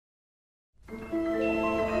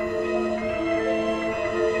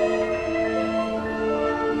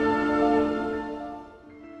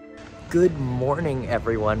Good morning,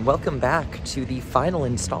 everyone. Welcome back to the final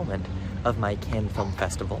installment of my Cannes Film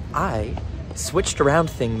Festival. I switched around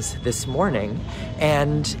things this morning,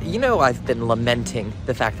 and you know I've been lamenting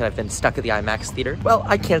the fact that I've been stuck at the IMAX theater. Well,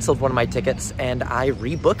 I canceled one of my tickets and I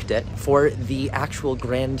rebooked it for the actual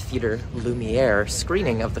Grand Theater Lumiere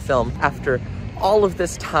screening of the film after all of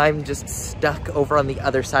this time just stuck over on the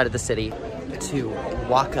other side of the city to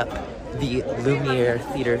walk up the Lumiere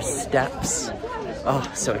Theater steps.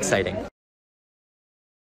 Oh, so exciting.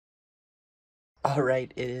 All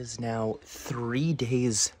right, it is now 3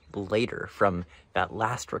 days later from that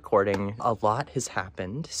last recording. A lot has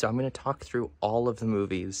happened, so I'm going to talk through all of the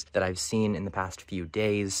movies that I've seen in the past few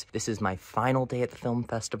days. This is my final day at the film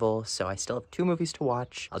festival, so I still have 2 movies to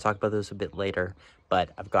watch. I'll talk about those a bit later, but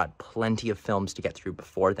I've got plenty of films to get through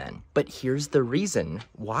before then. But here's the reason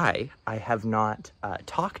why I have not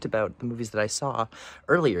talked about the movies that I saw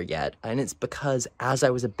earlier yet, and it's because as I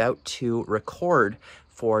was about to record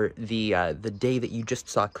for the day that you just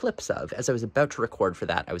saw clips of, as I was about to record for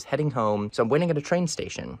that, I was heading home, so I'm waiting at a train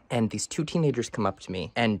station, and these 2 teenagers come up to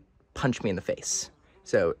me and punch me in the face.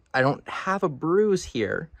 So I don't have a bruise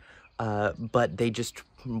here, but they just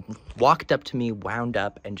walked up to me, wound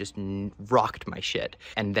up, and just rocked my shit,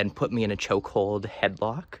 and then put me in a chokehold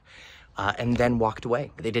headlock, and then walked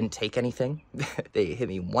away. They didn't take anything. They hit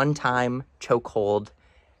me one time, chokehold,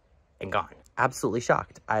 and gone. Absolutely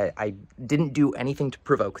shocked. I didn't do anything to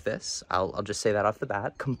provoke this. I'll just say that off the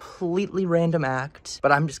bat. Completely random act,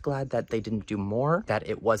 but I'm just glad that they didn't do more, that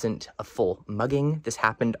it wasn't a full mugging. This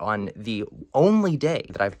happened on the only day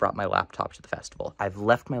that I've brought my laptop to the festival. I've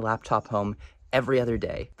left my laptop home every other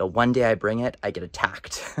day. The one day I bring it, I get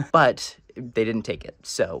attacked. But they didn't take it,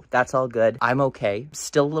 so that's all good. I'm okay.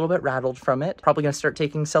 Still a little bit rattled from it. Probably gonna start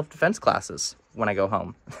taking self-defense classes when I go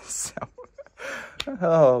home. So,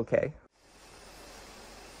 oh, okay.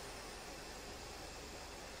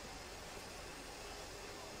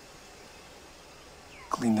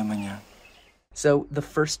 Clean naman yan. So the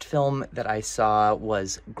first film that I saw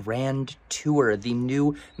was Grand Tour, the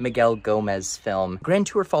new Miguel Gomez film. Grand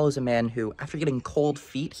Tour follows a man who, after getting cold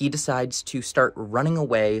feet, he decides to start running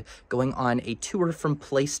away, going on a tour from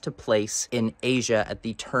place to place in Asia at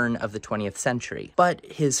the turn of the 20th century. But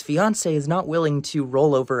his fiancée is not willing to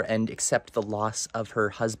roll over and accept the loss of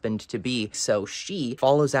her husband-to-be, so she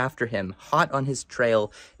follows after him, hot on his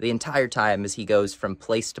trail the entire time as he goes from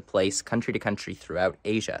place to place, country to country throughout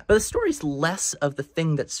Asia. But the story's less of the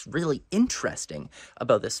thing that's really interesting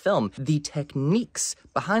about this film. The techniques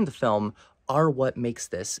behind the film are what makes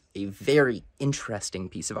this a very interesting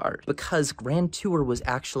piece of art, because Grand Tour was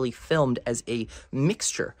actually filmed as a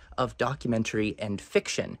mixture of documentary and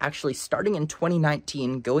fiction. Actually, starting in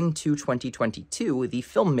 2019, going to 2022, the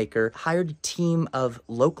filmmaker hired a team of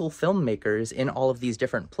local filmmakers in all of these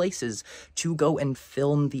different places to go and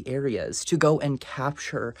film the areas, to go and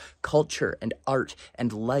capture culture and art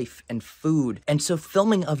and life and food. And so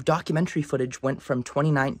filming of documentary footage went from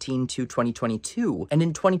 2019 to 2022, and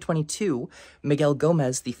in 2022, Miguel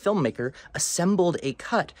Gomez, the filmmaker, assembled a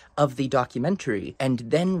cut of the documentary and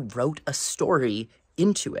then wrote a story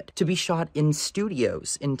into it to be shot in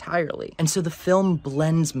studios entirely. And so the film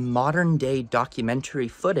blends modern day documentary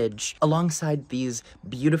footage alongside these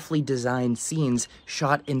beautifully designed scenes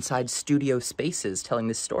shot inside studio spaces telling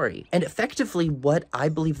this story. And effectively what I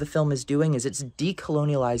believe the film is doing is it's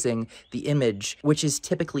decolonializing the image, which is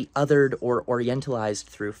typically othered or orientalized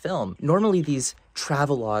through film. Normally these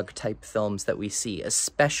travelogue type films that we see,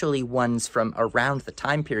 especially ones from around the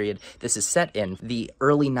time period this is set in, the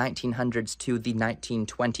early 1900s to the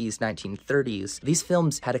 1920s, 1930s, these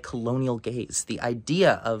films had a colonial gaze. The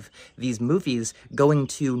idea of these movies going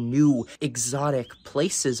to new exotic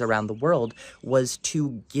places around the world was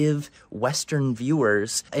to give Western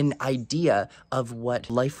viewers an idea of what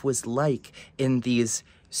life was like in these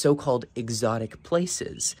so-called exotic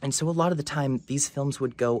places. And so a lot of the time, these films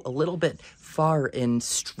would go a little bit far in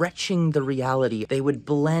stretching the reality. They would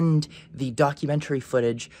blend the documentary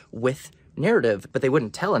footage with narrative, but they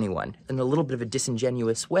wouldn't tell anyone in a little bit of a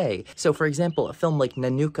disingenuous way. So for example, a film like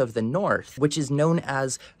Nanook of the North, which is known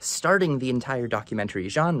as starting the entire documentary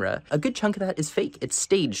genre, a good chunk of that is fake. It's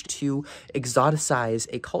staged to exoticize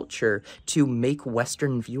a culture, to make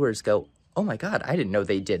Western viewers go, oh my god, I didn't know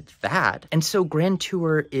they did that. And so Grand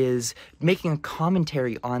Tour is making a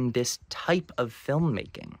commentary on this type of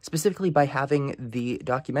filmmaking, specifically by having the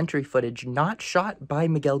documentary footage not shot by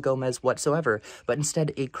Miguel Gomez whatsoever, but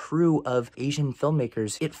instead a crew of Asian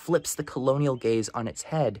filmmakers. It flips the colonial gaze on its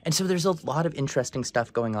head. And so there's a lot of interesting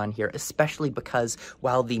stuff going on here, especially because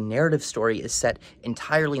while the narrative story is set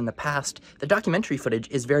entirely in the past, the documentary footage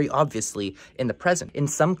is very obviously in the present. In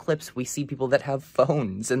some clips, we see people that have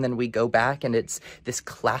phones, and then we go back and it's this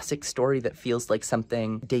classic story that feels like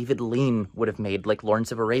something David Lean would have made, like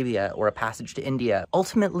Lawrence of Arabia or A Passage to India.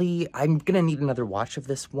 Ultimately, I'm gonna need another watch of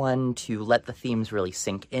this one to let the themes really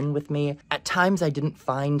sink in with me. At times, I didn't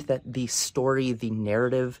find that the story, the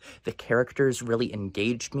narrative, the characters really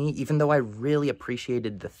engaged me, even though I really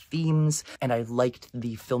appreciated the themes and I liked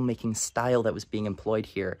the filmmaking style that was being employed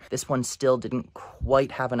here. This one still didn't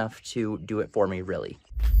quite have enough to do it for me, really.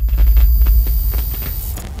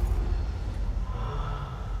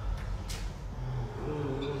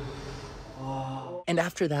 And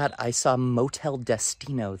after that, I saw Motel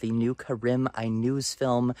Destino, the new Karim Ainuz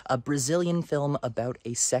film, a Brazilian film about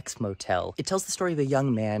a sex motel. It tells the story of a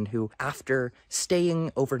young man who, after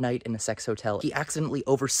staying overnight in a sex hotel, he accidentally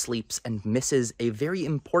oversleeps and misses a very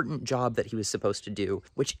important job that he was supposed to do,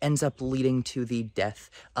 which ends up leading to the death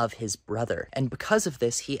of his brother. And because of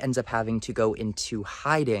this, he ends up having to go into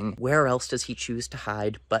hiding. Where else does he choose to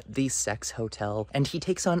hide but the sex hotel? And he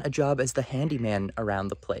takes on a job as the handyman around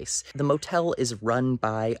the place. The motel is run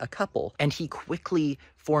by a couple, and he quickly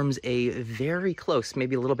forms a very close,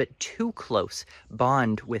 maybe a little bit too close,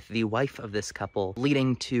 bond with the wife of this couple,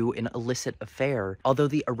 leading to an illicit affair, although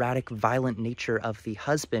the erratic, violent nature of the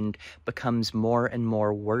husband becomes more and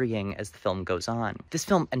more worrying as the film goes on. This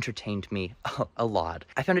film entertained me a lot.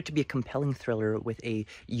 I found it to be a compelling thriller with a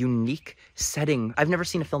unique setting. I've never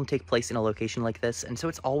seen a film take place in a location like this, and so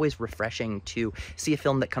it's always refreshing to see a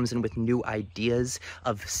film that comes in with new ideas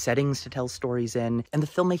of settings to tell stories in, and the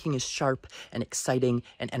filmmaking is sharp and exciting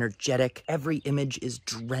and energetic. Every image is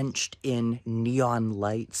drenched in neon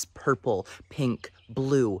lights, purple, pink,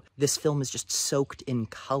 blue. This film is just soaked in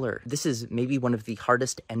color. This is maybe one of the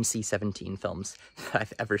hardest NC-17 films that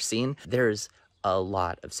I've ever seen. There's a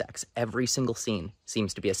lot of sex. Every single scene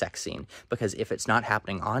seems to be a sex scene, because if it's not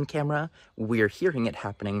happening on camera, we're hearing it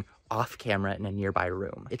happening off camera in a nearby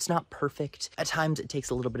room. It's not perfect. At times it takes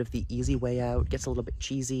a little bit of the easy way out, gets a little bit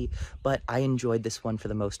cheesy, but I enjoyed this one for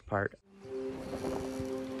the most part.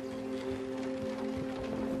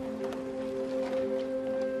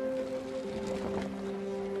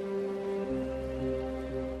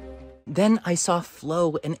 Then I saw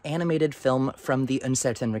Flow, an animated film from the Un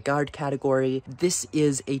Certain Regard category. This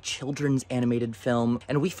is a children's animated film,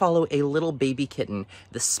 and we follow a little baby kitten,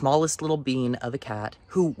 the smallest little bean of a cat,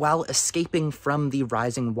 who, while escaping from the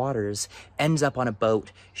rising waters, ends up on a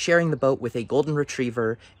boat, sharing the boat with a golden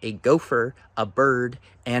retriever, a gopher, a bird,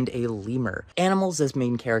 and a lemur. Animals as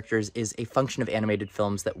main characters is a function of animated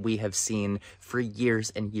films that we have seen for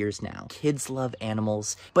years and years now. Kids love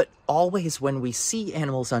animals, but always when we see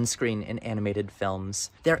animals on screen in animated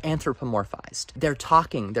films, they're anthropomorphized. They're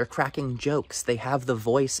talking, they're cracking jokes, they have the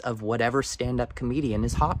voice of whatever stand-up comedian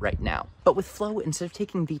is hot right now. But with Flow, instead of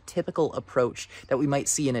taking the typical approach that we might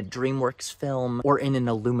see in a DreamWorks film or in an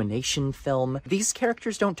Illumination film, these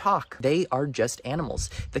characters don't talk. They are just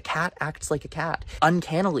animals. The cat acts like a cat,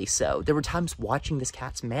 uncannily so. There were times watching this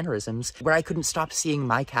cat's mannerisms where I couldn't stop seeing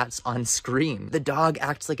my cats on screen. The dog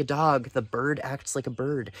acts like a dog. The bird acts like a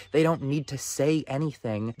bird. They don't need to say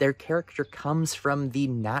anything. Their character comes from the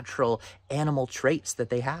natural animal traits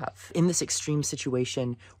that they have. In this extreme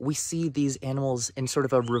situation, we see these animals in sort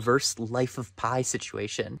of a reverse Life of Pi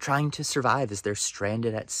situation, trying to survive as they're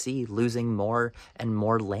stranded at sea, losing more and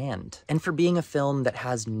more land. And for being a film that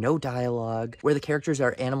has no dialogue, where the characters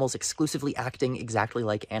are animals exclusively acting exactly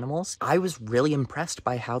like animals, I was really impressed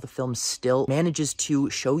by how the film still manages to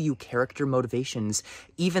show you character motivations,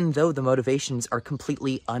 even though the motivations are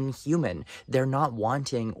completely unhuman. They're not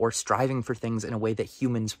wanting or striving for things in a way that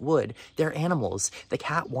humans would. They're animals. The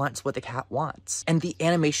cat wants what the cat wants. And the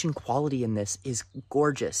animation quality in this is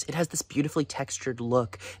gorgeous. It has this beautifully textured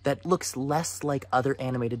look that looks less like other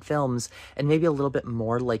animated films and maybe a little bit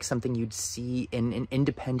more like something you'd see in an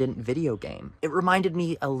independent video game. It reminded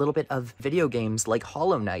me a little bit of video games like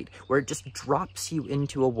Hollow Knight, where it just drops you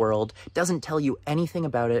into a world, doesn't tell you anything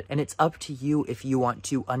about it, and it's up to you if you want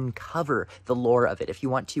to uncover the lore of it, if you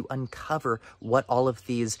want to uncover what all of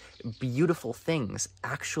these beautiful things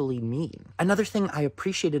actually mean. Another thing I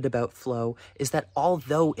appreciated about Flow is that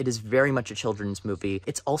although it is very much a children's movie,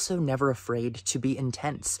 it's also never afraid to be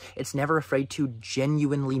intense. It's never afraid to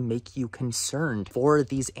genuinely make you concerned for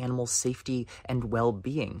these animals' safety and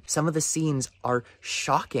well-being. Some of the scenes are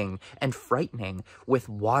shocking and frightening, with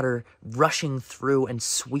water rushing through and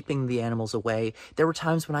sweeping the animals away. There were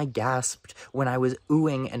times when I gasped, when I was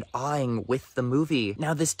oohing and awing with the movie.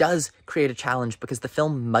 Now, this does create a challenge because the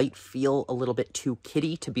film might feel a little bit too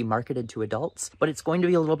kiddie to be marketed to adults, but it's going to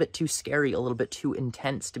be a little bit too scary, a little bit too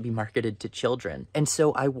intense to be marketed to children. And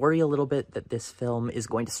so I worry a little bit that this film is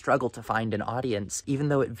going to struggle to find an audience, even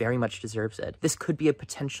though it very much deserves it. This could be a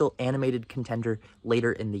potential animated contender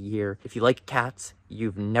later in the year. If you like cats,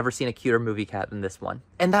 you've never seen a cuter movie cat than this one.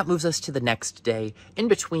 And that moves us to the next day. In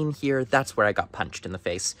between here, that's where I got punched in the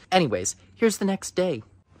face. Anyways, here's the next day.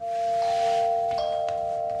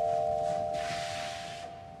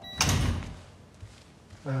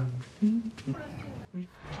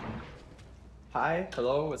 Hi,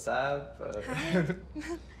 hello, what's up?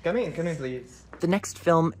 Come in, please. The next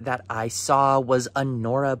film that I saw was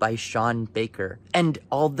Anora by Sean Baker. And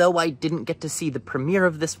although I didn't get to see the premiere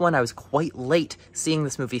of this one, I was quite late seeing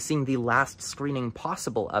this movie, seeing the last screening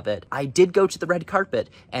possible of it. I did go to the red carpet,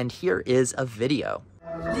 and here is a video.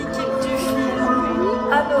 L'équipe du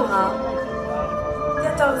film Anora,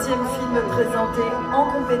 14e film présenté en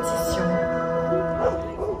compétition.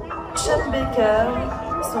 Sean Baker,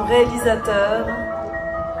 son réalisateur.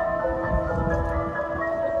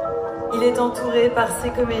 Il est entouré par ses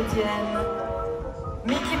comédiennes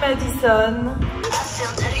Mickey Madison,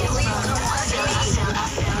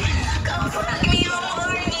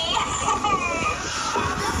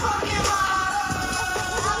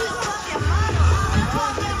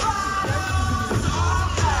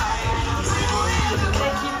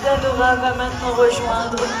 l'équipe d'Anora va maintenant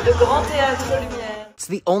rejoindre le Grand Théâtre Lumière. It's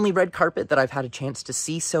the only red carpet that I've had a chance to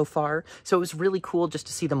see so far, so it was really cool just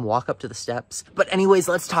to see them walk up to the steps. But anyways,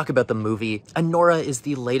 let's talk about the movie. Anora is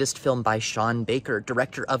the latest film by Sean Baker,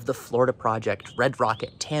 director of The Florida Project, Red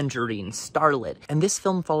Rocket, Tangerine, Starlet. And this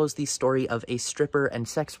film follows the story of a stripper and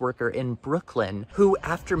sex worker in Brooklyn who,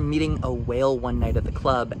 after meeting a whale one night at the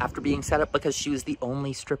club, after being set up because she was the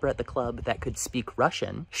only stripper at the club that could speak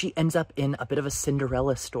Russian, she ends up in a bit of a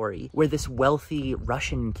Cinderella story where this wealthy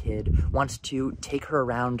Russian kid wants to take her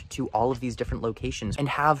around to all of these different locations and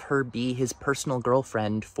have her be his personal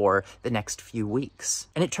girlfriend for the next few weeks.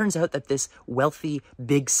 And it turns out that this wealthy,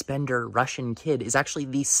 big spender Russian kid is actually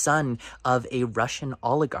the son of a Russian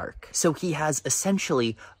oligarch. So he has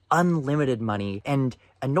essentially unlimited money, and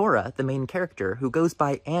Anora, the main character, who goes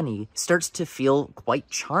by Annie, starts to feel quite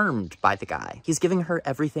charmed by the guy. He's giving her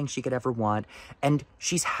everything she could ever want, and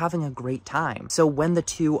she's having a great time. So when the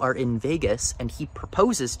two are in Vegas and he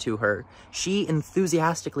proposes to her, she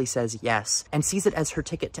enthusiastically says yes, and sees it as her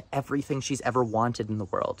ticket to everything she's ever wanted in the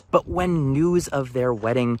world. But when news of their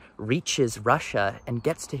wedding reaches Russia and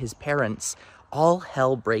gets to his parents, all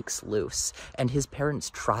hell breaks loose, and his parents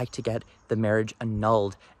try to get the marriage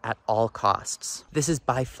annulled at all costs. This is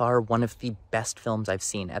by far one of the best films I've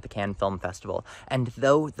seen at the Cannes Film Festival, and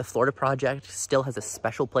though The Florida Project still has a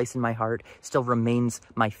special place in my heart, still remains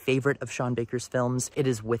my favorite of Sean Baker's films, it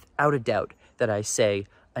is without a doubt that I say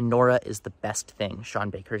Anora is the best thing Sean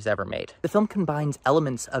Baker's ever made. The film combines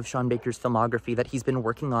elements of Sean Baker's filmography that he's been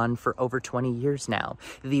working on for over 20 years now.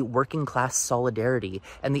 The working class solidarity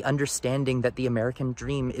and the understanding that the American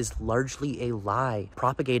dream is largely a lie,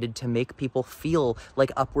 propagated to make people feel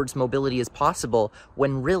like upwards mobility is possible,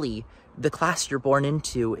 when really, the class you're born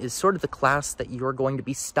into is sort of the class that you're going to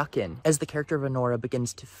be stuck in. As the character of Anora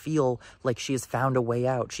begins to feel like she has found a way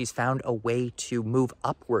out, she's found a way to move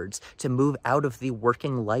upwards, to move out of the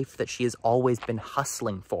working life that she has always been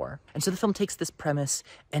hustling for. And so the film takes this premise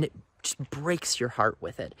and it just breaks your heart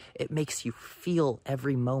with it. It makes you feel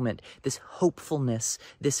every moment this hopefulness,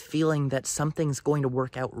 this feeling that something's going to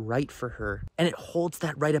work out right for her. And it holds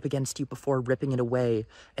that right up against you before ripping it away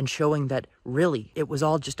and showing that really it was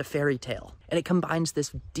all just a fairy tale. And it combines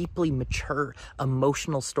this deeply mature,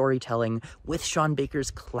 emotional storytelling with Sean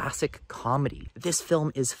Baker's classic comedy. This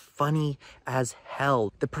film is funny as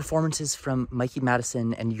hell. The performances from Mikey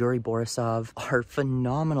Madison and Yuri Borisov are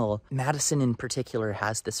phenomenal. Madison in particular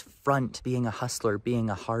has this front, being a hustler, being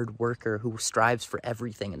a hard worker who strives for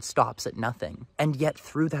everything and stops at nothing. And yet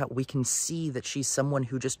through that, we can see that she's someone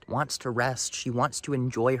who just wants to rest. She wants to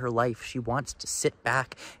enjoy her life. She wants to sit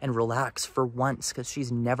back and relax for once because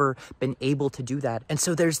she's never been able to do that. And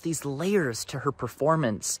so there's these layers to her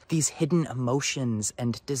performance, these hidden emotions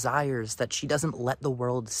and desires that she doesn't let the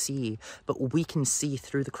world see, but we can see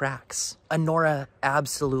through the cracks. Anora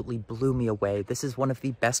absolutely blew me away. This is one of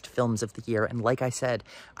the best films of the year, and like I said,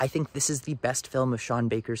 I think think this is the best film of Sean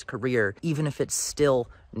Baker's career, even if it's still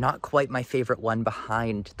not quite my favorite one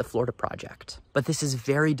behind The Florida Project. But this is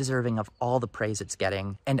very deserving of all the praise it's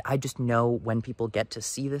getting, and I just know when people get to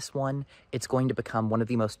see this one, it's going to become one of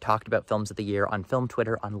the most talked about films of the year on film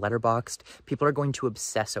Twitter, on LETTERBOXD. People are going to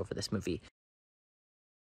obsess over this movie.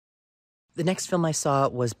 The next film I saw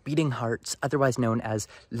was Beating Hearts, otherwise known as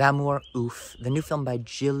L'amour ouf, the new film by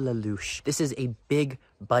Gilles Lelouch. This is a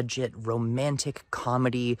big-budget, romantic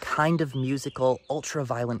comedy, kind of musical,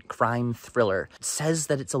 ultra-violent crime thriller. It says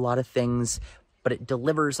that it's a lot of things, but it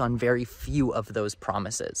delivers on very few of those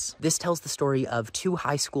promises. This tells the story of two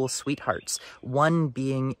high school sweethearts, one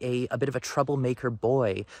being a bit of a troublemaker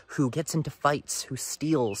boy who gets into fights, who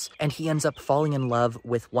steals, and he ends up falling in love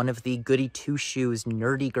with one of the goody two-shoes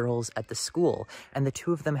nerdy girls at the school, and the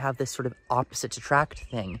two of them have this sort of opposites attract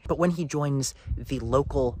thing. But when he joins the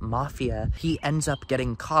local mafia, he ends up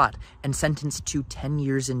getting caught and sentenced to 10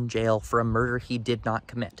 years in jail for a murder he did not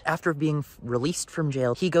commit. After being released from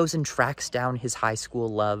jail, he goes and tracks down his high school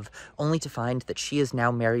love, only to find that she is now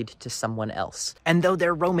married to someone else. And though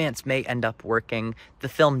their romance may end up working, the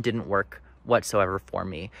film didn't work whatsoever for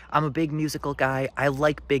me. I'm a big musical guy, I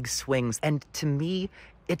like big swings, and to me,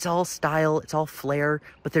 it's all style, it's all flair,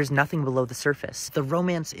 but there's nothing below the surface. The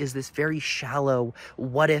romance is this very shallow,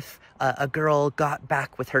 what if a girl got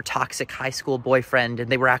back with her toxic high school boyfriend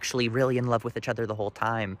and they were actually really in love with each other the whole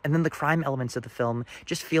time. And then the crime elements of the film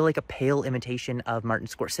just feel like a pale imitation of Martin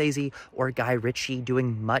Scorsese or Guy Ritchie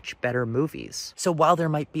doing much better movies. So while there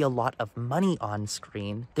might be a lot of money on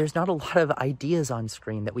screen, there's not a lot of ideas on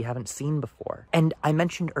screen that we haven't seen before. And I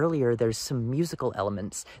mentioned earlier there's some musical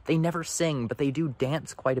elements. They never sing, but they do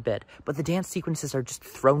dance quite a bit, but the dance sequences are just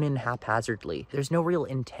thrown in haphazardly. There's no real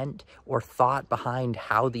intent or thought behind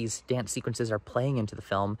how these dance sequences are playing into the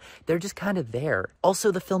film. They're just kind of there. Also,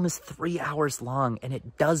 the film is 3 hours long, and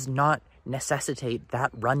it does not necessitate that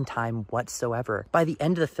runtime whatsoever. By the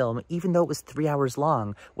end of the film, even though it was 3 hours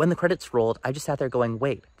long, when the credits rolled, I just sat there going,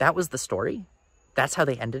 wait, that was the story? That's how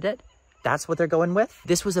they ended it? That's what they're going with?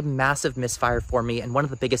 This was a massive misfire for me and one of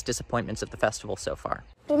the biggest disappointments of the festival so far.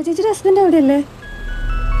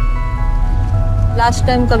 Last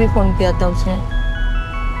time कभी phone किया था उसने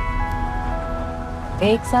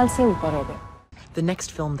 1 साल से ऊपर हो गया. The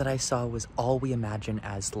next film that I saw was All We Imagine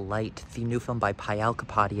as Light, the new film by Payal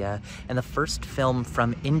Kapadia, and the first film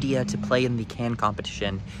from India to play in the Cannes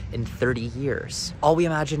competition in 30 years. All We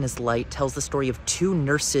Imagine as Light tells the story of two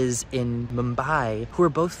nurses in Mumbai who are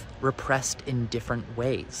both repressed in different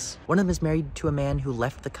ways. One of them is married to a man who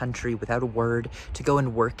left the country without a word to go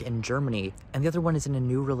and work in Germany, and the other one is in a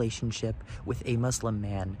new relationship with a Muslim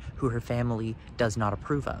man who her family does not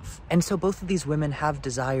approve of. And so both of these women have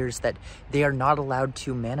desires that they are not allowed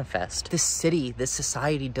to manifest. This city, this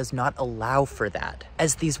society does not allow for that,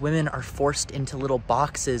 as these women are forced into little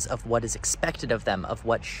boxes of what is expected of them, of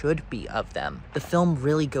what should be of them. The film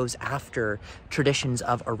really goes after traditions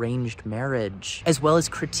of arranged marriage, as well as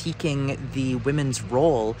critiquing the women's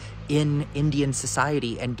role in Indian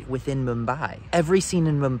society and within Mumbai. Every scene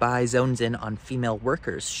in Mumbai zones in on female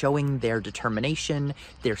workers, showing their determination,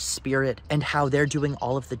 their spirit, and how they're doing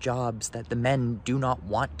all of the jobs that the men do not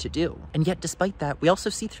want to do. And yet, despite that, we also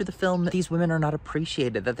see through the film that these women are not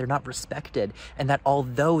appreciated, that they're not respected, and that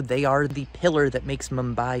although they are the pillar that makes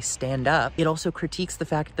Mumbai stand up, it also critiques the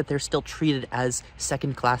fact that they're still treated as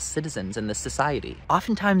second-class citizens in this society.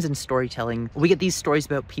 Oftentimes in storytelling, we get these stories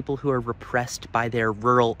about people who are repressed by their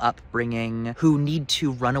rural upbringing, who need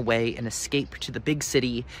to run away and escape to the big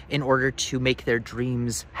city in order to make their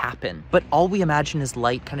dreams happen. But All We Imagine as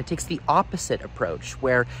Light kind of takes the opposite approach,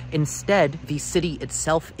 where instead the city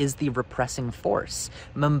itself is the repressing force.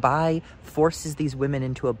 Mumbai forces these women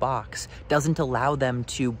into a box, doesn't allow them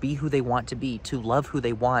to be who they want to be, to love who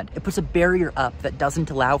they want. It puts a barrier up that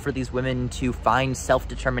doesn't allow for these women to find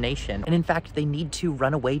self-determination. And in fact, they need to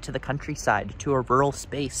run away to the countryside, to a rural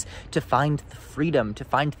space, to find the freedom, to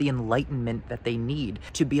find the enlightenment that they need,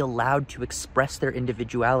 to be allowed to express their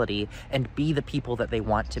individuality and be the people that they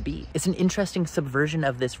want to be. It's an interesting subversion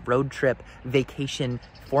of this road trip vacation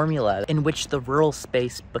formula in which the rural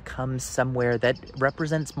space becomes somewhere that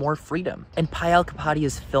represents more freedom. And Payal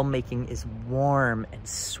Kapadia's filmmaking is warm and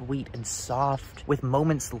sweet and soft, with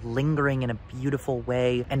moments lingering in a beautiful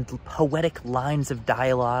way and poetic lines of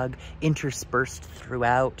dialogue interspersed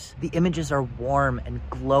throughout. The images are warm and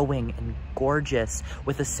glowing and gorgeous,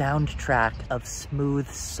 with a soundtrack of smooth,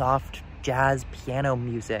 soft jazz piano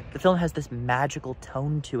music. The film has this magical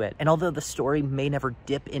tone to it, and although the story may never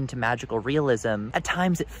dip into magical realism, at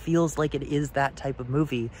times it feels like it is that type of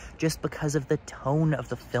movie just because of the tone of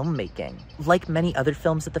the filmmaking. Like many other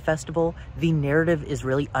films at the festival, the narrative is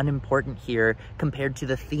really unimportant here compared to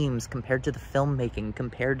the themes, compared to the filmmaking,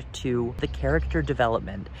 compared to the character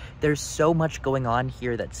development. There's so much going on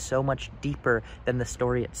here that's so much deeper than the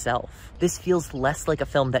story itself. This feels less like a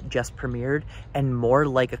film that just premiered and more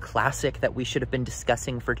like a classic that we should have been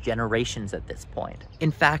discussing for generations at this point.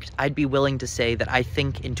 In fact, I'd be willing to say that I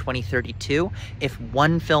think in 2032, if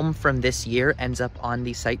one film from this year ends up on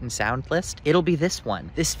the Sight and Sound list, it'll be this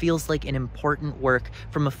one. This feels like an important work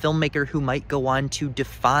from a filmmaker who might go on to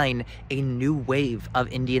define a new wave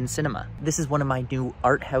of Indian cinema. This is one of my new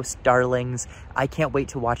art house darlings. I can't wait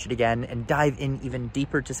to watch it again and dive in even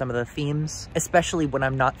deeper to some of the themes, especially when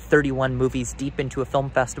I'm not 31 movies deep into a film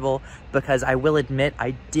festival, because I will admit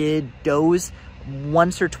I did doze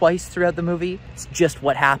once or twice throughout the movie. It's just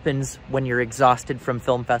what happens when you're exhausted from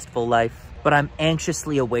film festival life, but I'm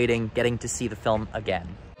anxiously awaiting getting to see the film again.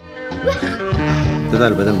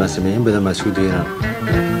 dadaal badan baan sameeyay in badan baan isku dayay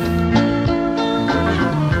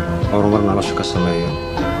horumar nolosha ka sameeyo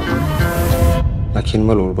laakiin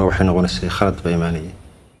mal walba waxay noqonaysaa khalad bay imaanayeen.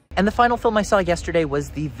 And the final film I saw yesterday was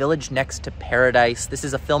The Village Next to Paradise. This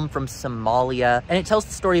is a film from Somalia, and it tells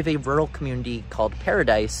the story of a rural community called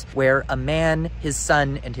Paradise, where a man, his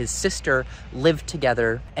son, and his sister live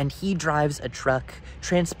together, and he drives a truck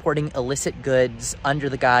transporting illicit goods under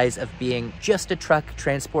the guise of being just a truck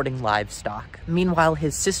transporting livestock. Meanwhile,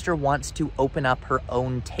 his sister wants to open up her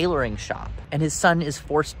own tailoring shop, and his son is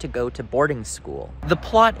forced to go to boarding school. The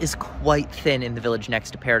plot is quite thin in The Village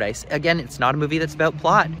Next to Paradise. Again, it's not a movie that's about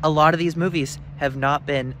plot. A lot of these movies have not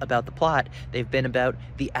been about the plot. They've been about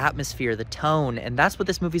the atmosphere, the tone, and that's what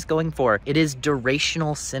this movie's going for. It is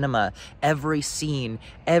durational cinema. Every scene,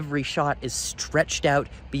 every shot is stretched out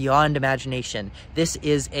beyond imagination. This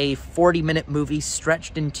is a 40-minute movie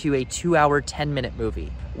stretched into a 2-hour, 10-minute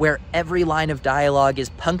movie, where every line of dialogue is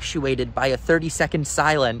punctuated by a 30-second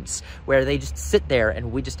silence, where they just sit there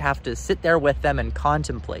and we just have to sit there with them and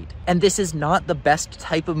contemplate. And this is not the best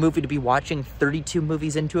type of movie to be watching 32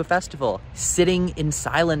 movies into a festival. Sitting in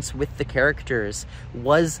silence with the characters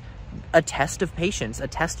was a test of patience, a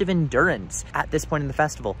test of endurance at this point in the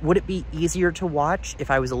festival. Would it be easier to watch if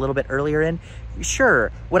I was a little bit earlier in? Sure.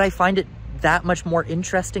 Would I find it that much more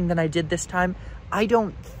interesting than I did this time? I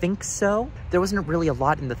don't think so. There wasn't really a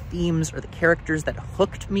lot in the themes or the characters that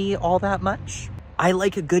hooked me all that much. I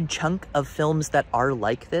like a good chunk of films that are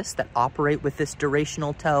like this, that operate with this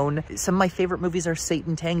durational tone. Some of my favorite movies are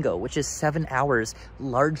Satan Tango, which is 7 hours,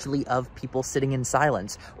 largely of people sitting in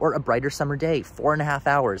silence, or A Brighter Summer Day, 4.5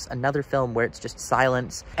 hours, another film where it's just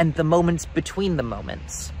silence and the moments between the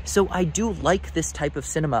moments. So I do like this type of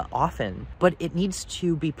cinema often, but it needs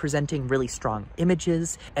to be presenting really strong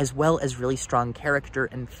images as well as really strong character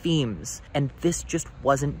and themes, and this just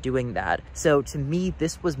wasn't doing that. So to me,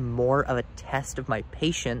 this was more of a test of my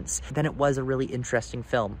patience than it was a really interesting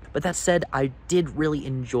film. But that said, I did really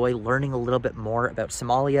enjoy learning a little bit more about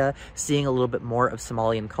Somalia, seeing a little bit more of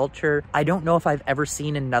Somalian culture. I don't know if I've ever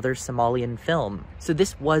seen another Somalian film, so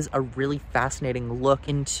this was a really fascinating look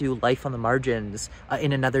into life on the margins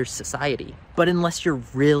in another society. But unless you're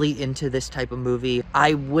really into this type of movie,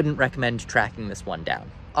 I wouldn't recommend tracking this one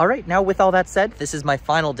down. All right, now with all that said, this is my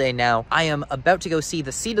final day now. I am about to go see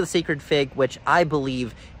The Seed of the Sacred Fig, which I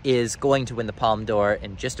believe is going to win the Palme d'Or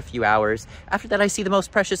in just a few hours. After that, I see The Most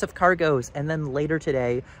Precious of Cargoes, and then later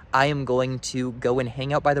today, I am going to go and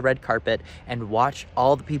hang out by the red carpet and watch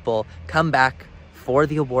all the people come back for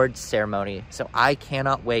the awards ceremony. So I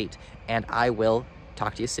cannot wait, and I will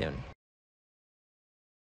talk to you soon.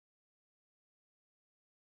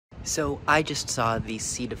 So I just saw The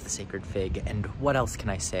Seed of the Sacred Fig, and what else can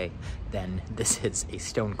I say than this is a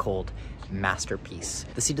stone cold masterpiece.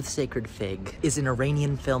 The Seed of the Sacred Fig is an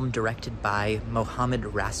Iranian film directed by Mohammad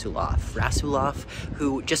Rasulov. Rasulov,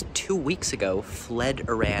 who just 2 weeks ago fled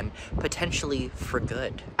Iran, potentially for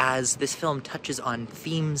good, as this film touches on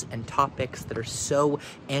themes and topics that are so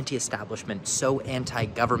anti-establishment, so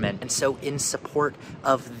anti-government, and so in support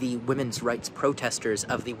of the women's rights protesters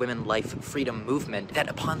of the women life freedom movement, that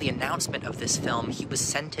upon the announcement of this film, he was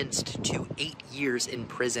sentenced to 8 years in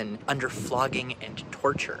prison under flogging and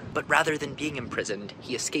torture. But rather than being imprisoned,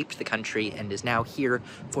 he escaped the country and is now here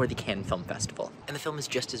for the Cannes Film Festival. And the film is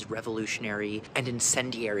just as revolutionary and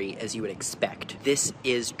incendiary as you would expect. This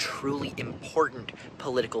is truly important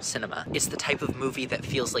political cinema. It's the type of movie that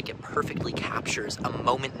feels like it perfectly captures a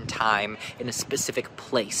moment in time in a specific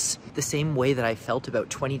place. The same way that I felt about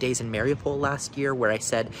 20 Days in Mariupol last year, where I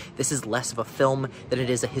said this is less of a film than it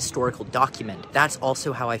is a historical document. That's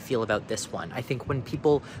also how I feel about this one. I think when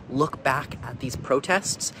people look back at these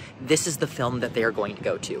protests, this is the film that they are going to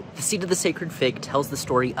go to. The Seed of the Sacred Fig tells the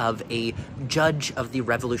story of a judge of the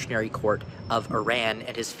Revolutionary Court of Iran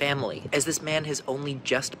and his family. As this man has only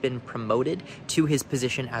just been promoted to his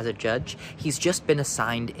position as a judge, he's just been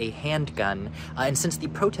assigned a handgun, and since the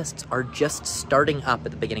protests are just starting up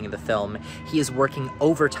at the beginning of the film, he is working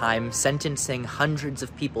overtime, sentencing hundreds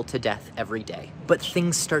of people to death every day. But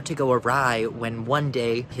things start to go awry when one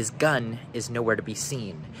day his gun is nowhere to be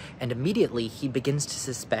seen, and immediately he begins to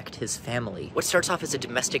suspect his family. What starts off as a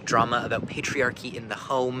domestic drama about patriarchy in the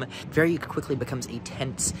home very quickly becomes a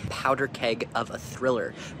tense powder keg of a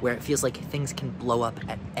thriller where it feels like things can blow up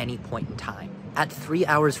at any point in time. At 3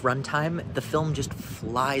 hours runtime, the film just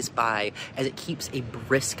flies by as it keeps a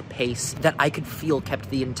brisk pace that I could feel kept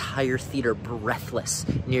the entire theater breathless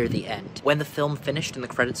near the end. When the film finished and the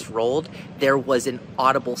credits rolled, there was an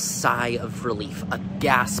audible sigh of relief, a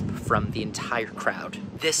gasp from the entire crowd.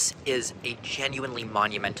 This is a genuinely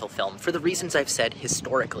monumental film for the reasons I've said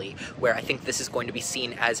historically, where I think this is going to be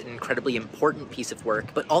seen as an incredibly important piece of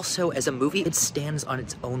work, but also as a movie, it stands on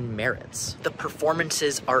its own merits. The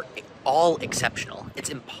performances are all exceptional. It's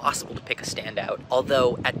impossible to pick a standout,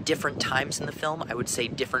 although at different times in the film, I would say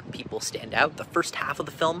different people stand out. The first half of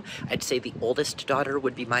the film, I'd say the oldest daughter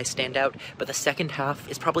would be my standout, but the second half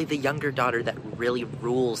is probably the younger daughter that really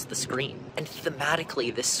rules the screen. And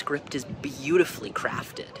thematically, this script is beautifully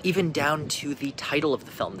crafted, even down to the title of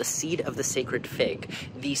the film, The Seed of the Sacred Fig.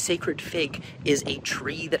 The sacred fig is a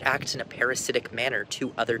tree that acts in a parasitic manner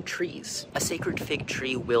to other trees. A sacred fig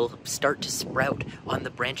tree will start to sprout on the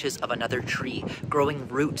branches of another tree, growing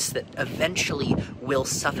roots that eventually will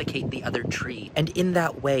suffocate the other tree. And in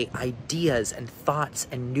that way, ideas and thoughts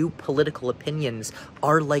and new political opinions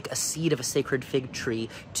are like a seed of a sacred fig tree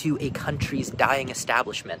to a country's dying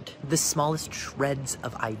establishment. The smallest shreds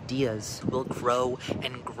of ideas will grow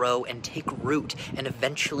and take root and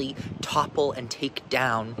eventually topple and take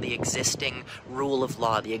down the existing rule of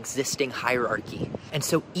law, the existing hierarchy. And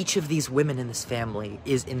so each of these women in this family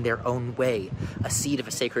is in their own way a seed of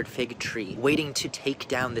a sacred fig tree, waiting to take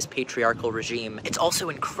down this patriarchal regime. It's also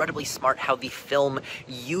incredibly smart how the film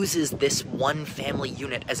uses this one family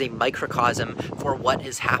unit as a microcosm for what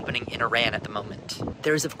is happening in Iran at the moment.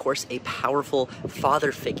 There is, of course, a powerful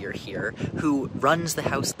father figure here who runs the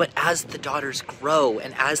house, but as the daughters grow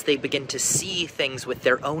and as they begin to see things with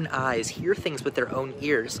their own eyes, hear things with their own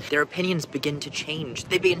ears, their opinions begin to change.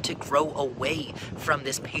 They begin to grow away from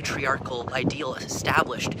this patriarchal ideal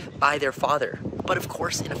established by their father. But of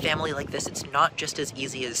course, in a family like this, it's not just as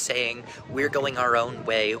easy as saying, we're going our own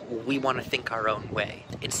way, we want to think our own way.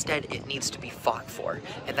 Instead, it needs to be fought for,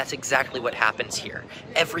 and that's exactly what happens here.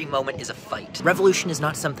 Every moment is a fight. Revolution is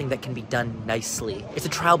not something that can be done nicely. It's a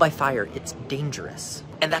trial by fire. It's dangerous.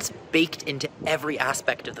 And that's baked into every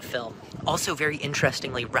aspect of the film. Also, very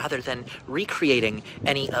interestingly, rather than recreating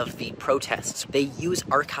any of the protests, they use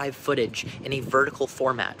archive footage in a vertical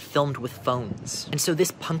format, filmed with phones. And so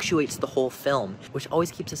this punctuates the whole film, which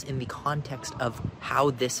always keeps us in the context of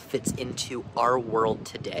how this fits into our world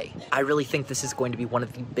today. I really think this is going to be one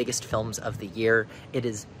of the biggest films of the year. It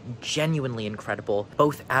is genuinely incredible,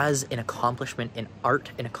 both as an accomplishment in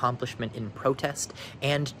art, an accomplishment in protest,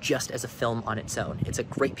 and just as a film on its own. It's a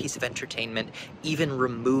great piece of entertainment, even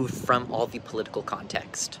removed from all the political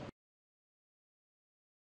context.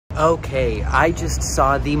 Okay, I just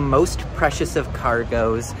saw the most precious of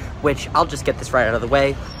cargoes, which, I'll just get this right out of the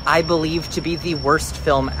way, I believe to be the worst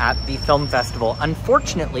film at the film festival.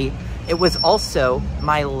 Unfortunately, it was also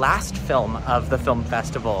my last film of the film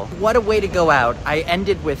festival. What a way to go out. I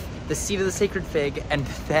ended with The Seed of the Sacred Fig, and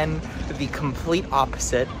then the complete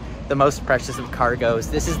opposite, The Most Precious of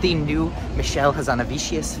Cargoes. This is the new Michelle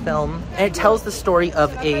Hazanavicius film, and it tells the story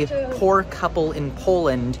of a poor couple in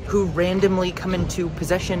Poland who randomly come into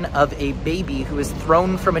possession of a baby who is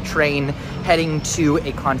thrown from a train heading to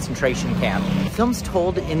a concentration camp. The film's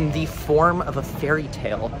told in the form of a fairy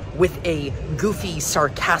tale, with a goofy,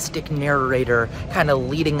 sarcastic narrator kind of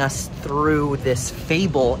leading us through this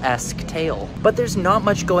fable-esque tale. But there's not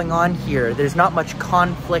much going on here. There's not much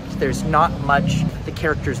conflict. There's not much the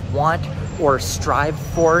characters want or strive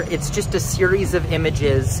for. It's just a series of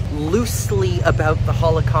images loosely about the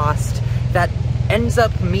Holocaust that ends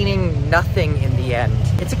up meaning nothing in the end.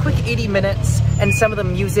 It's a quick 80 minutes, and some of the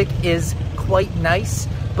music is quite nice,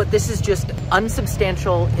 but this is just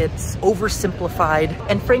unsubstantial, it's oversimplified,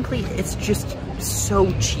 and frankly, it's just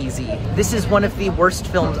so cheesy. This is one of the worst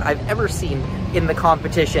films I've ever seen in the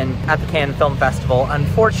competition at the Cannes Film Festival,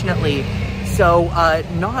 unfortunately. So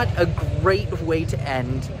not a great way to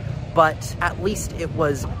end, but at least it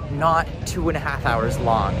was not 2.5 hours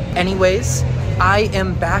long. Anyways, I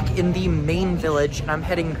am back in the main village and I'm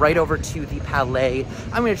heading right over to the Palais.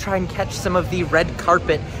 I'm gonna try and catch some of the red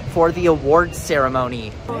carpet for the awards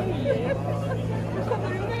ceremony.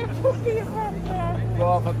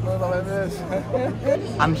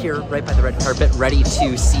 I'm here right by the red carpet, ready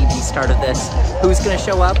to see the start of this. Who's gonna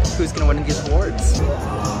show up? Who's gonna win these awards?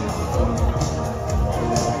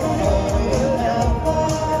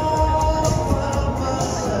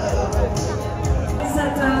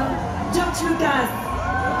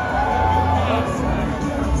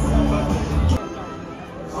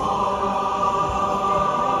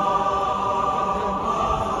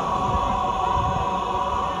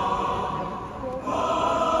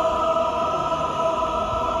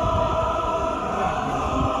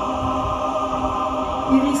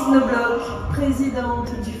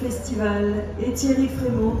 Présidente du festival, et Thierry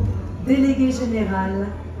Frémaux, délégué général,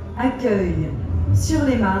 accueille sur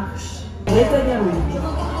les marches LETTERBOXD.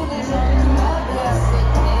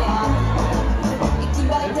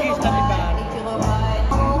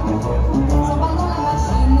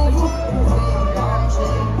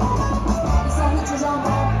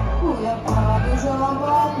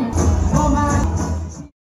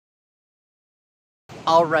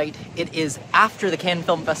 All right, it is after the Cannes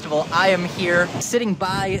Film Festival. I am here sitting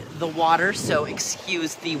by the water, so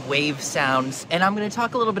excuse the wave sounds. And I'm gonna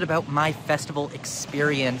talk a little bit about my festival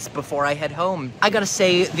experience before I head home. I gotta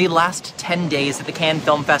say, the last 10 days at the Cannes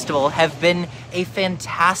Film Festival have been a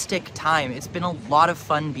fantastic time. It's been a lot of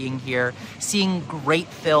fun being here, seeing great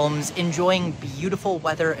films, enjoying beautiful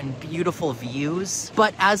weather and beautiful views.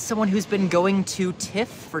 But as someone who's been going to TIFF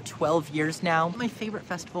for 12 years now, my favorite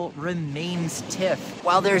festival remains TIFF.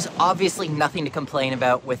 While there's obviously nothing to complain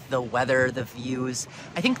about with the weather, the views,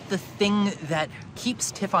 I think the thing that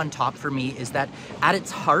keeps TIFF on top for me is that at its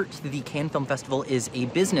heart, the Cannes Film Festival is a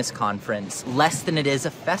business conference, less than it is a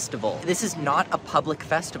festival. This is not a public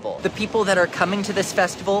festival. The people that are coming to this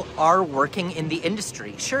festival are working in the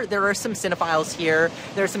industry. Sure, there are some cinephiles here,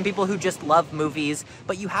 there are some people who just love movies,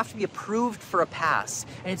 but you have to be approved for a pass,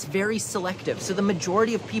 and it's very selective. So the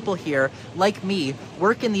majority of people here, like me,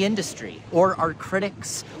 work in the industry, or are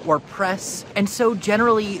critics, or press, and so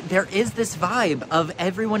generally there is this vibe of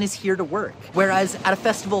everyone is here to work. Whereas at a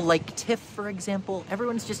festival like TIFF, for example,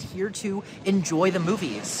 everyone's just here to enjoy the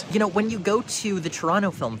movies. You know, when you go to the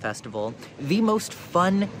Toronto Film Festival, the most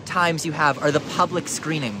fun times you have are the public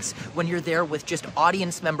screenings, when you're there with just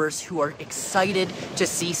audience members who are excited to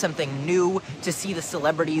see something new, to see the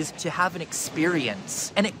celebrities, to have an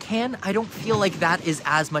experience. And at Cannes, I don't feel like that is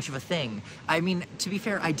as much of a thing. I mean, to be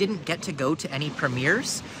fair, I didn't get to go to any premieres,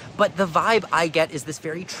 but the vibe I get is this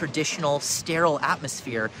very traditional, sterile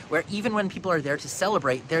atmosphere where even when people are there to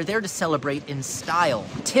celebrate, they're there to celebrate in style.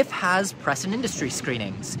 TIFF has press and industry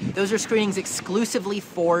screenings. Those are screenings exclusively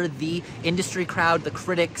for the industry crowd, the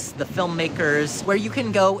critics, the filmmakers, where you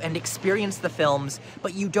can go and experience the films,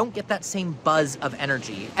 but you don't get that same buzz of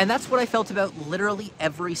energy. And that's what I felt about literally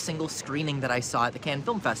every single screening that I saw at the Cannes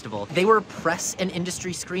Film Festival. They were press and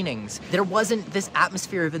industry screenings. There wasn't this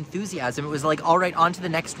atmosphere of enthusiasm. It was like, all right, on to the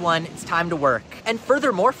next one, it's time to work. And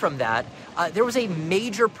furthermore from that, there was a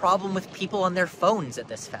major problem with people on their phones at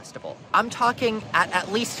this festival. I'm talking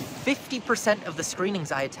at least 50% of the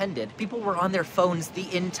screenings I attended, people were on their phones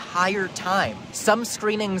the entire time. Some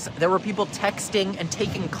screenings, there were people texting and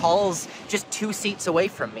taking calls just 2 seats away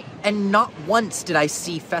from me. And not once did I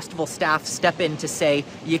see festival staff step in to say,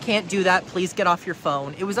 you can't do that, please get off your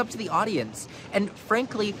phone. It was up to the audience. And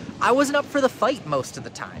frankly, I wasn't up for the fight most of the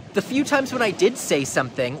time. The few times when I did say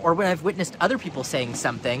something, or when I've witnessed other people saying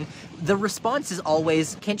something, the response is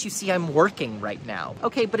always, can't you see I'm working right now?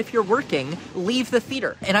 Okay, but if you're working, leave the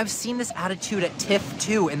theater. And I've seen this attitude at TIFF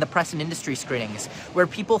too in the press and industry screenings, where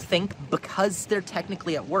people think because they're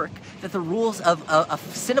technically at work, that the rules of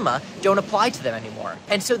cinema don't apply to them anymore.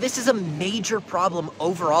 And so this is a major problem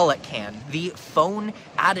overall at Cannes. The phone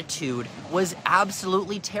attitude was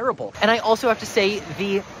absolutely terrible. And I also have to say,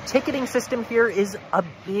 the ticketing system here is a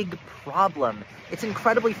big problem. It's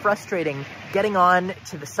incredibly frustrating getting on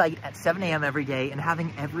to the site at at 7 a.m. every day and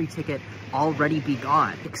having every ticket already be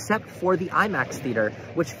gone, except for the IMAX theater,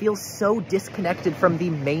 which feels so disconnected from the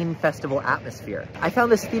main festival atmosphere. I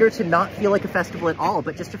found this theater to not feel like a festival at all,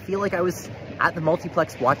 but just to feel like I was at the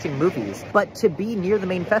multiplex watching movies. But to be near the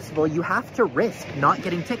main festival, you have to risk not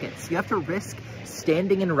getting tickets. You have to risk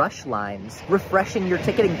standing in rush lines, refreshing your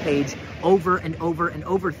ticketing page over and over and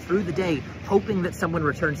over through the day, hoping that someone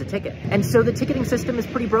returns a ticket. And so the ticketing system is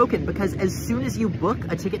pretty broken, because as soon as you book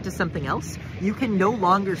a ticket to something else, you can no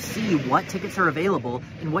longer see what tickets are available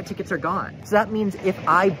and what tickets are gone. So that means if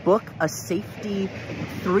I book a safety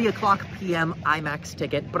 3:00 p.m. IMAX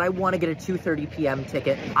ticket, but I want to get a 2:30 p.m.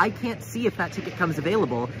 ticket, I can't see if that ticket comes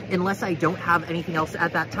available unless I don't have anything else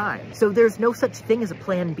at that time. So there's no such thing as a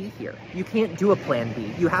plan B here. You can't do a plan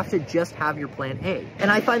B. You have to just have your plan A.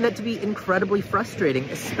 And I find that to be incredibly frustrating,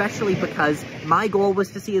 especially because my goal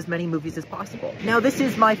was to see as many movies as possible. Now, this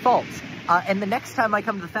is my fault. And the next time I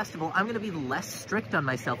come to the festival, I'm going to be less strict on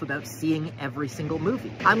myself about seeing every single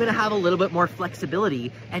movie. I'm going to have a little bit more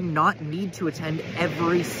flexibility and not need to attend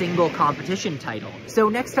every single competition title. So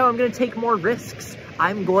next time I'm going to take more risks.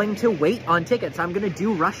 I'm going to wait on tickets. I'm going to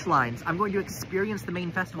do rush lines. I'm going to experience the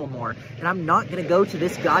main festival more. And I'm not going to go to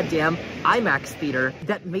this goddamn IMAX theater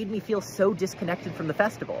that made me feel so disconnected from the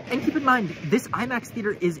festival. And keep in mind, this IMAX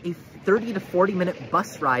theater is a 30 to 40 minute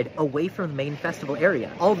bus ride away from the main festival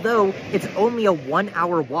area, although it's only a 1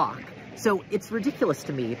 hour walk. So it's ridiculous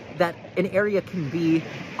to me that an area can be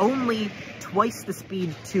only twice the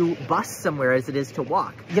speed to bus somewhere as it is to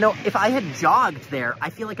walk. You know, if I had jogged there, I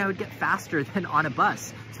feel like I would get faster than on a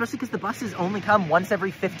bus, especially because the buses only come once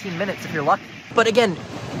every 15 minutes if you're lucky. But again,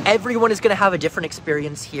 everyone is going to have a different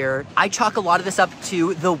experience here. I chalk a lot of this up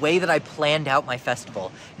to the way that I planned out my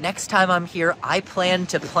festival. Next time I'm here, I plan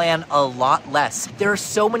to plan a lot less. There are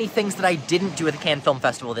so many things that I didn't do at the Cannes Film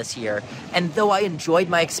Festival this year, and though I enjoyed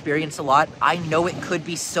my experience a lot, I know it could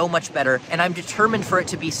be so much better, and I'm determined for it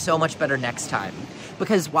to be so much better next time.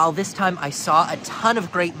 Because while this time I saw a ton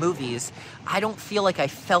of great movies, I don't feel like I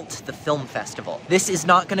felt the film festival. This is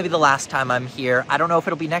not going to be the last time I'm here. I don't know if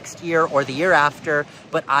it'll be next year or the year after,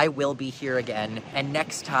 but I will be here again. And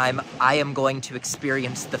next time, I am going to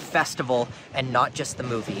experience the festival and not just the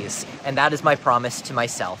movies. And that is my promise to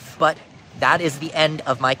myself. But that is the end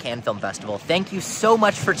of my Cannes Film Festival. Thank you so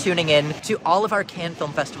much for tuning in to all of our Cannes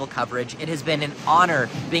Film Festival coverage. It has been an honor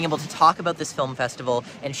being able to talk about this film festival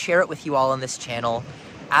and share it with you all on this channel.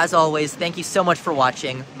 As always, thank you so much for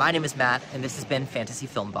watching. My name is Matt, and this has been Fantasy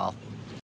Film Ball.